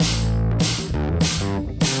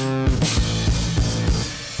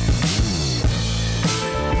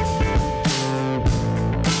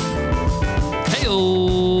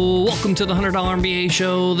to the $100 MBA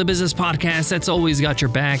Show, the business podcast that's always got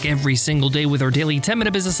your back every single day with our daily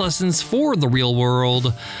 10-minute business lessons for the real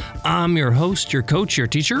world. I'm your host, your coach, your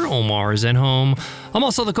teacher, Omar Zenhom. I'm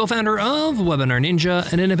also the co-founder of Webinar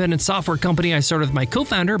Ninja, an independent software company I started with my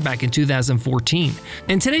co-founder back in 2014.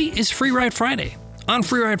 And today is Free Ride Friday. On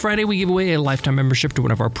Free Ride Friday, we give away a lifetime membership to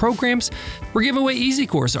one of our programs. We're giving away Easy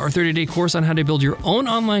Course, our 30-day course on how to build your own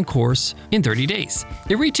online course in 30 days.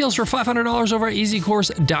 It retails for $500 over at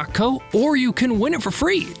easycourse.co, or you can win it for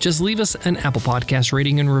free. Just leave us an Apple Podcast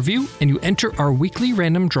rating and review, and you enter our weekly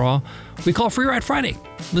random draw we call Free Ride Friday.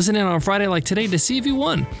 Listen in on Friday like today to see if you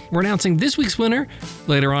won. We're announcing this week's winner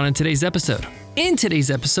later on in today's episode. In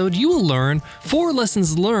today's episode, you will learn 4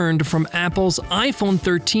 lessons learned from Apple's iPhone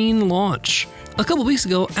 13 launch. A couple weeks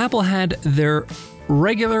ago, Apple had their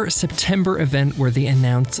regular September event where they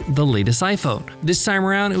announced the latest iPhone. This time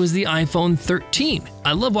around, it was the iPhone 13.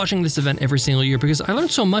 I love watching this event every single year because I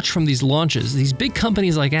learned so much from these launches. These big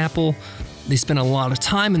companies like Apple, they spend a lot of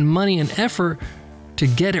time and money and effort to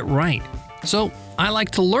get it right. So I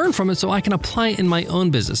like to learn from it so I can apply it in my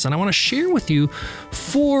own business. And I want to share with you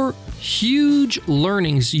 4 huge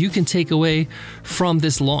learnings you can take away from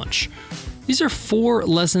this launch. These are 4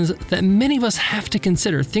 lessons that many of us have to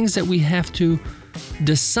consider, things that we have to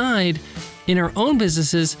decide in our own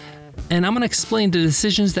businesses. And I'm going to explain the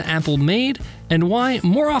decisions that Apple made and why,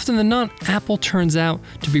 more often than not, Apple turns out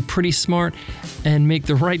to be pretty smart and make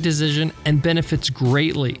the right decision and benefits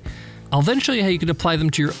greatly. I'll then show you how you can apply them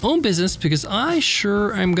to your own business because I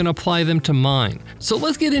sure am going to apply them to mine. So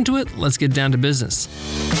let's get into it. Let's get down to business.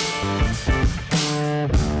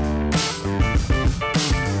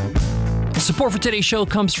 Support for today's show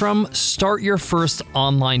comes from Start Your First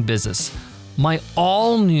Online Business, my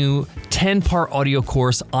all-new 10-part audio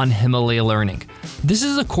course on Himalaya Learning. This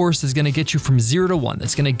is a course that's going to get you from 0 to 1.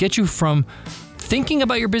 That's going to get you from thinking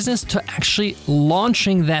about your business to actually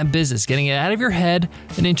launching that business, getting it out of your head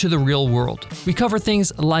and into the real world. We cover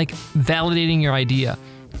things like validating your idea,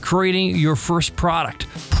 creating your first product,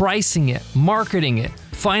 pricing it, marketing it,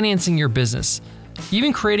 financing your business,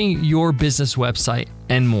 even creating your business website,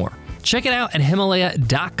 and more. Check it out at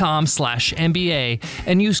Himalaya.com/MBA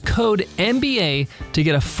and use code MBA to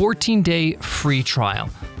get a 14-day free trial.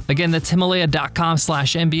 Again, that's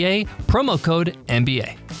Himalaya.com/MBA, promo code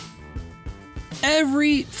MBA.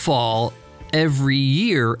 Every fall, every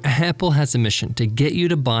year, Apple has a mission to get you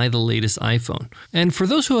to buy the latest iPhone. And for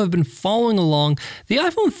those who have been following along, the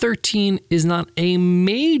iPhone 13 is not a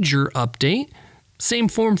major update, same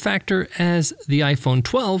form factor as the iPhone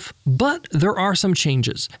 12, but there are some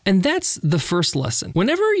changes. And that's the first lesson.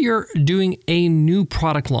 Whenever you're doing a new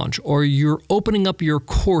product launch or you're opening up your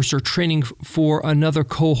course or training for another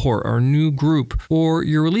cohort or new group, or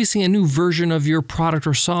you're releasing a new version of your product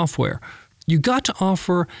or software, you got to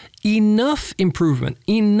offer enough improvement,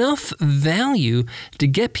 enough value to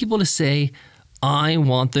get people to say, I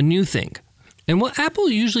want the new thing. And what Apple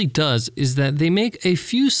usually does is that they make a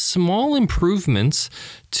few small improvements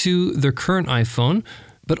to their current iPhone,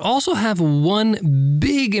 but also have one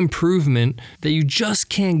big improvement that you just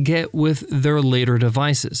can't get with their later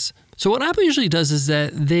devices. So what Apple usually does is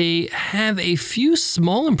that they have a few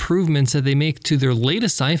small improvements that they make to their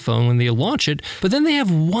latest iPhone when they launch it, but then they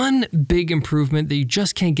have one big improvement that you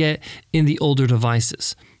just can't get in the older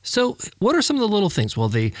devices. So what are some of the little things? Well,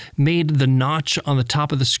 they made the notch on the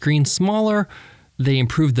top of the screen smaller. They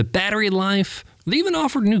improved the battery life. They even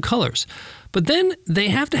offered new colors. But then they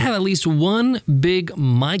have to have at least one big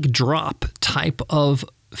mic drop type of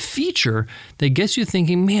feature that gets you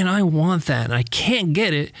thinking, man, I want that, and I can't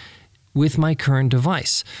get it with my current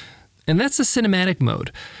device. And that's the cinematic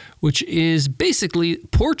mode, which is basically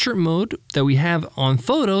portrait mode that we have on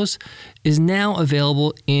photos is now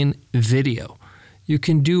available in video. You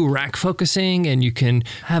can do rack focusing and you can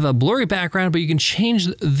have a blurry background, but you can change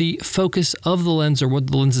the focus of the lens or what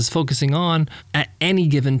the lens is focusing on at any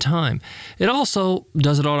given time. It also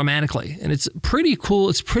does it automatically, and it's pretty cool.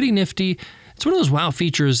 It's pretty nifty. It's one of those wow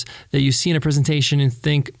features that you see in a presentation and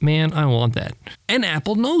think, man, I want that. And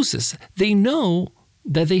Apple knows this. They know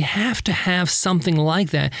that they have to have something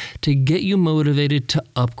like that to get you motivated to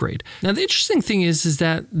upgrade. Now, the interesting thing is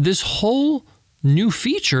that this whole new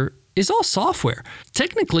feature is all software.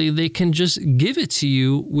 Technically, they can just give it to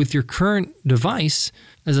you with your current device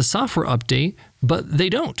as a software update, but they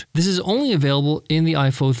don't. This is only available in the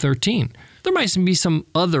iPhone 13. There might be some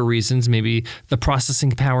other reasons. Maybe the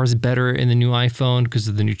processing power is better in the new iPhone because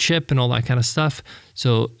of the new chip and all that kind of stuff.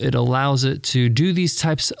 So it allows it to do these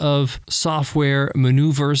types of software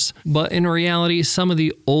maneuvers. But in reality, some of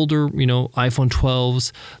the older, iPhone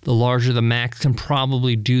 12s, the larger the Mac, can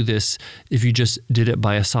probably do this if you just did it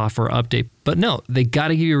by a software update. But no, they got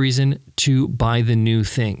to give you a reason to buy the new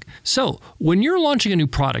thing. So when you're launching a new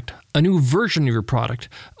product, a new version of your product,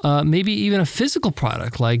 maybe even a physical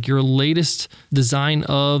product like your latest design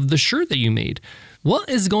of the shirt that you made, what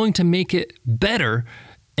is going to make it better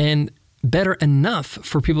and better enough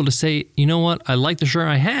for people to say, you know what, I like the shirt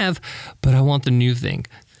I have, but I want the new thing.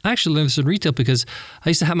 I actually learned this in retail because I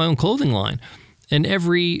used to have my own clothing line. And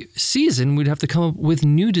every season, we'd have to come up with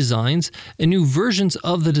new designs and new versions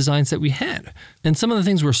of the designs that we had. And some of the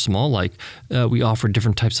things were small, like we offered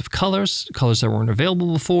different types of colors that weren't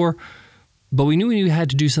available before. But we knew we had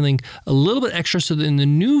to do something a little bit extra, so that in the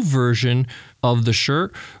new version of the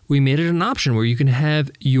shirt, we made it an option where you can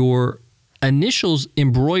have your initials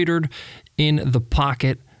embroidered in the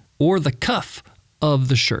pocket or the cuff of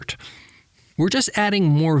the shirt. We're just adding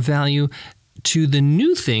more value to the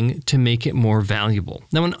new thing to make it more valuable.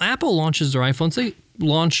 Now, when Apple launches their iPhones, they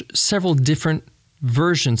launch several different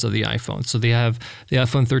versions of the iPhone. So they have the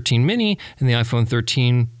iPhone 13 mini and the iPhone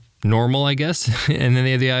 13 normal, I guess. And then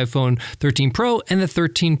they have the iPhone 13 Pro and the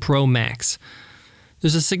 13 Pro Max.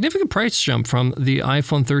 There's a significant price jump from the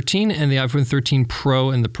iPhone 13 and the iPhone 13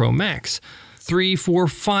 Pro and the Pro Max. $300, $400,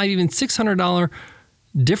 $500, even $600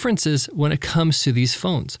 differences when it comes to these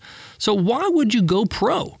phones. So why would you go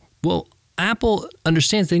Pro? Well, Apple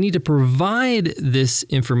understands they need to provide this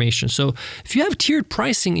information. So if you have tiered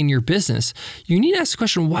pricing in your business, you need to ask the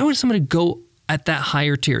question, why would somebody go at that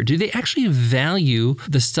higher tier? Do they actually value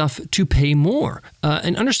the stuff to pay more?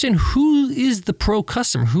 And understand who is the Pro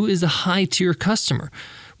customer, who is the high tier customer.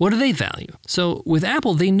 What do they value? So with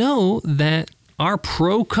Apple, they know that our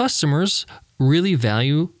Pro customers really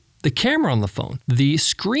value the camera on the phone, the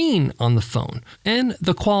screen on the phone, and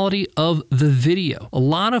the quality of the video. A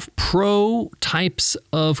lot of Pro types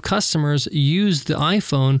of customers use the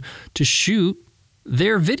iPhone to shoot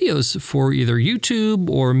their videos for either YouTube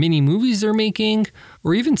or mini movies they're making,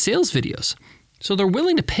 or even sales videos. So they're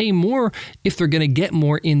willing to pay more if they're going to get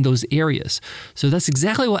more in those areas. So that's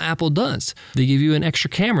exactly what Apple does. They give you an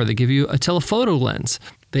extra camera. They give you a telephoto lens.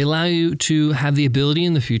 They allow you to have the ability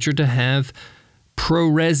in the future to have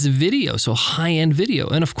ProRes video, so high-end video.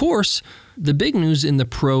 And of course, the big news in the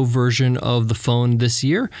Pro version of the phone this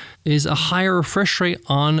year is a higher refresh rate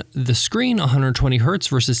on the screen, 120 hertz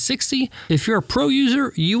versus 60. If you're a Pro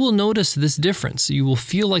user, you will notice this difference. You will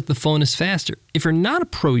feel like the phone is faster. If you're not a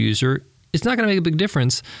Pro user, it's not going to make a big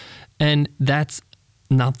difference, and that's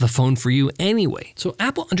not the phone for you anyway. So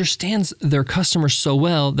Apple understands their customers so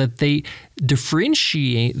well that they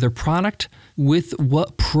differentiate their product with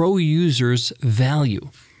what Pro users value.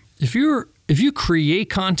 If you create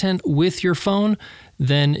content with your phone,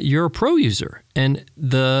 then you're a Pro user. And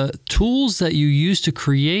the tools that you use to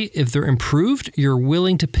create, if they're improved, you're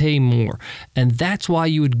willing to pay more. And that's why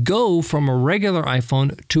you would go from a regular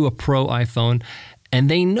iPhone to a Pro iPhone. And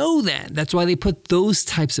they know that. That's why they put those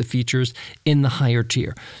types of features in the higher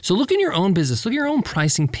tier. So look in your own business, look at your own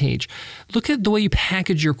pricing page. Look at the way you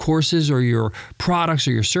package your courses or your products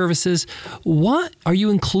or your services. What are you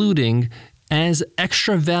including as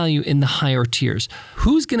extra value in the higher tiers?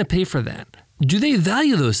 Who's going to pay for that? Do they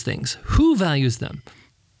value those things? Who values them?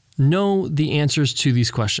 Know the answers to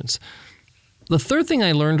these questions. The third thing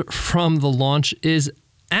I learned from the launch is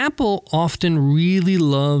Apple often really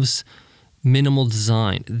loves minimal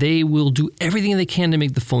design. They will do everything they can to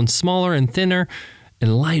make the phone smaller and thinner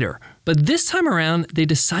and lighter. But this time around, they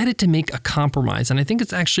decided to make a compromise. And I think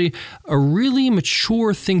it's actually a really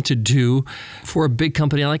mature thing to do for a big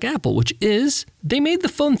company like Apple, which is they made the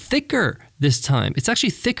phone thicker this time. It's actually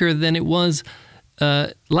thicker than it was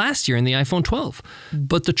last year in the iPhone 12.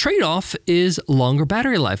 But the trade-off is longer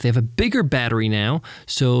battery life. They have a bigger battery now,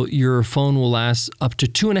 so your phone will last up to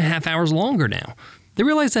 2.5 hours longer now. They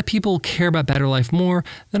realize that people care about battery life more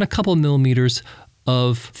than a couple millimeters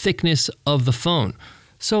of thickness of the phone.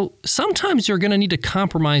 So sometimes you're going to need to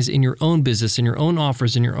compromise in your own business, in your own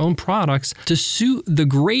offers, in your own products to suit the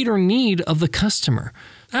greater need of the customer.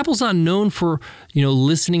 Apple's not known for,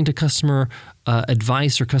 listening to customer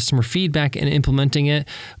advice or customer feedback and implementing it.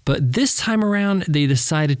 But this time around, they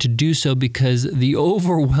decided to do so because the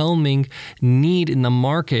overwhelming need in the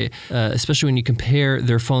market, especially when you compare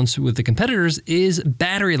their phones with the competitors, is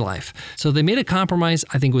battery life. So they made a compromise.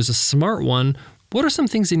 I think it was a smart one What are some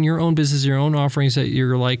things in your own business, your own offerings that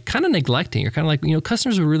you're like kind of neglecting? You're kind of like,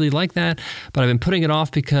 customers would really like that, but I've been putting it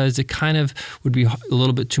off because it kind of would be a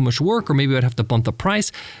little bit too much work, or maybe I'd have to bump the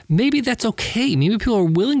price. Maybe that's okay. Maybe people are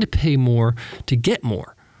willing to pay more to get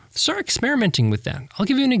more. Start experimenting with that. I'll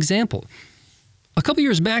give you an example. A couple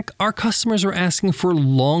years back, our customers were asking for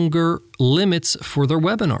longer limits for their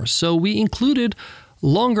webinars. So we included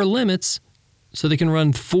longer limits so they can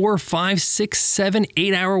run 4, 5, 6, 7,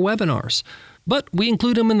 8-hour webinars. But we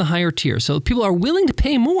include them in the higher tier. So people are willing to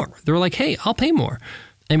pay more. They're like, hey, I'll pay more.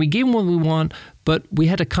 And we gave them what we want, but we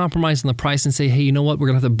had to compromise on the price and say, hey, you know what? We're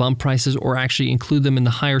going to have to bump prices or actually include them in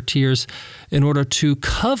the higher tiers in order to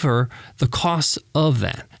cover the costs of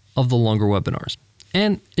that, of the longer webinars.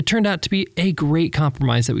 And it turned out to be a great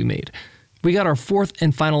compromise that we made. We got our fourth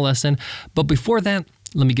and final lesson, but before that,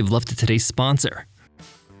 let me give love to today's sponsor.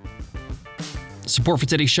 Support for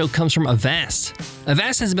today's show comes from Avast.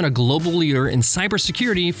 Avast has been a global leader in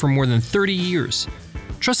cybersecurity for more than 30 years.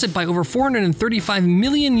 Trusted by over 435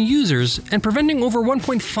 million users and preventing over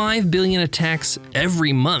 1.5 billion attacks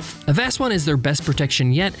every month. Avast One is their best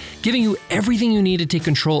protection yet, giving you everything you need to take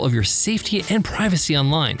control of your safety and privacy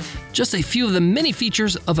online. Just a few of the many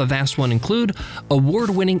features of Avast One include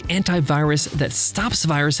award-winning antivirus that stops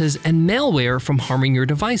viruses and malware from harming your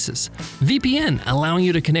devices, VPN allowing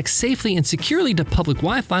you to connect safely and securely to public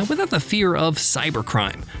Wi-Fi without the fear of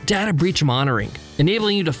cybercrime, data breach monitoring,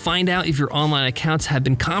 enabling you to find out if your online accounts have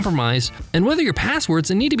been compromised and whether your passwords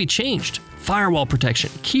need to be changed, firewall protection,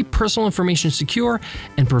 keep personal information secure,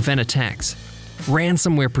 and prevent attacks.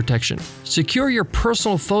 Ransomware protection, secure your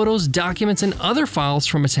personal photos, documents, and other files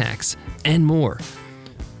from attacks, and more.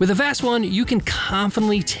 With Avast One, you can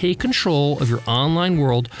confidently take control of your online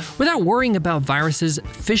world without worrying about viruses,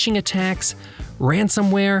 phishing attacks,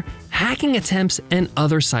 ransomware, hacking attempts, and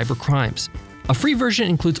other cyber crimes. A free version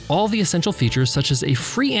includes all the essential features such as a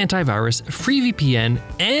free antivirus, free VPN,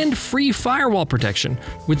 and free firewall protection.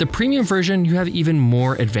 With the premium version, you have even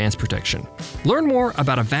more advanced protection. Learn more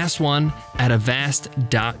about Avast One at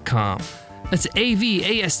avast.com. That's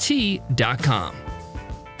AVAST.com.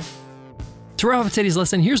 To wrap up today's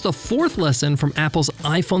lesson, here's the fourth lesson from Apple's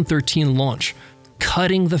iPhone 13 launch: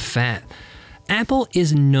 cutting the fat. Apple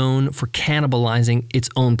is known for cannibalizing its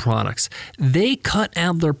own products. They cut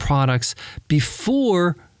out their products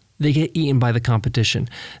before they get eaten by the competition.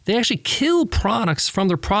 They actually kill products from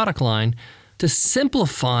their product line to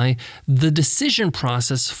simplify the decision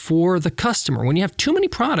process for the customer. When you have too many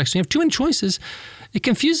products, when you have too many choices, it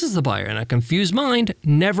confuses the buyer, and a confused mind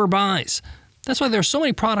never buys. That's why there are so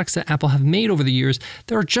many products that Apple have made over the years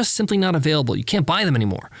that are just simply not available. You can't buy them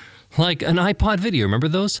anymore. Like an iPod video, remember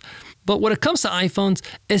those? But when it comes to iPhones,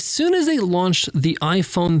 as soon as they launched the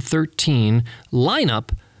iPhone 13 lineup,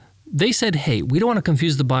 they said, hey, we don't want to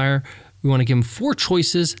confuse the buyer. We want to give them 4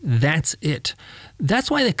 choices. That's it. That's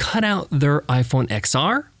why they cut out their iPhone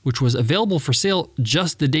XR, which was available for sale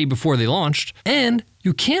just the day before they launched. And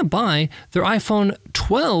you can't buy their iPhone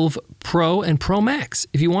 12 Pro and Pro Max.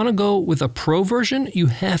 If you want to go with a Pro version, you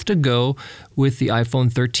have to go with the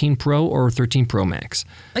iPhone 13 Pro or 13 Pro Max.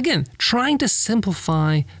 Again, trying to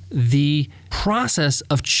simplify the process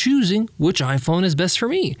of choosing which iPhone is best for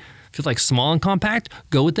me. If you like small and compact,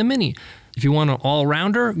 go with the mini. If you want an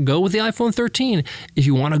all-rounder, go with the iPhone 13. If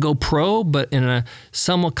you want to go Pro, but in a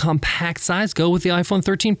somewhat compact size, go with the iPhone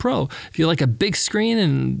 13 Pro. If you like a big screen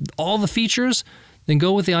and all the features, then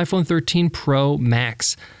go with the iPhone 13 Pro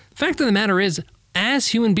Max. Fact of the matter is, as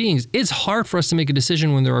human beings, it's hard for us to make a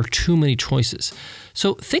decision when there are too many choices.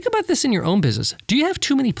 So think about this in your own business. Do you have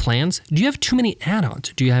too many plans? Do you have too many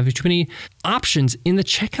add-ons? Do you have too many options in the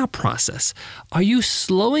checkout process? Are you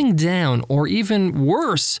slowing down, or even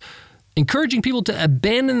worse, encouraging people to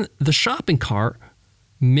abandon the shopping cart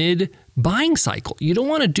mid-buying cycle? You don't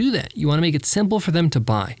want to do that. You want to make it simple for them to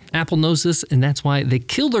buy. Apple knows this, and that's why they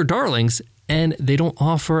kill their darlings and they don't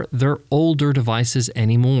offer their older devices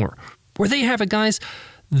anymore. Where there you have it, guys.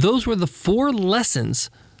 Those were the 4 lessons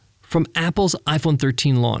from Apple's iPhone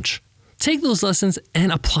 13 launch. Take those lessons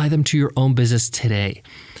and apply them to your own business today.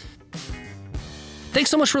 Thanks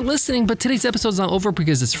so much for listening, but today's episode's not over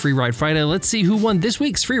because it's Free Ride Friday. Let's see who won this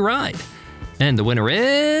week's free ride. And the winner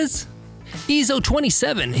is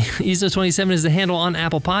Ezo27. Ezo27 is the handle on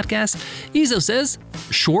Apple Podcasts. Ezo says,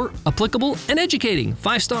 short, applicable, and educating.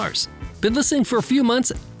 5 stars. Been listening for a few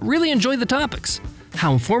months, really enjoy the topics,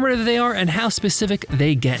 how informative they are, and how specific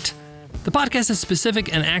they get. The podcast is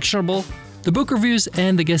specific and actionable. The book reviews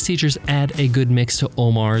and the guest teachers add a good mix to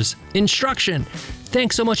Omar's instruction.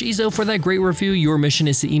 Thanks so much, Izo, for that great review. Your mission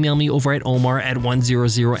is to email me over at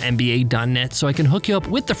omar@100mba.net so I can hook you up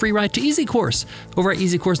with the free ride to Easy Course over at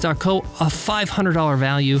easycourse.co, a $500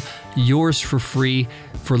 value, yours for free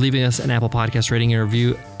for leaving us an Apple Podcast rating and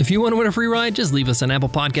review. If you want to win a free ride, just leave us an Apple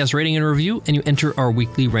Podcast rating and review and you enter our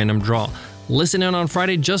weekly random draw. Listen in on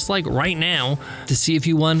Friday, just like right now, to see if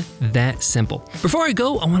you won. That simple. Before I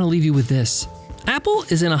go, I want to leave you with this. Apple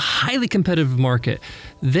is in a highly competitive market.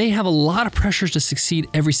 They have a lot of pressures to succeed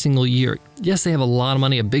every single year. Yes, they have a lot of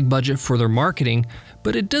money, a big budget for their marketing,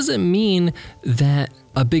 but it doesn't mean that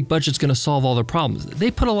a big budget's going to solve all their problems.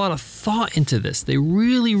 They put a lot of thought into this. They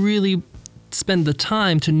really spend the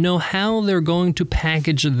time to know how they're going to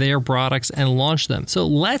package their products and launch them. So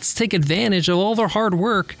let's take advantage of all their hard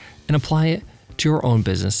work and apply it to your own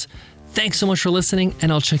business. Thanks so much for listening,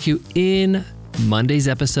 and I'll check you in Monday's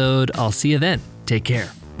episode. I'll see you then. Take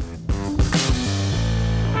care.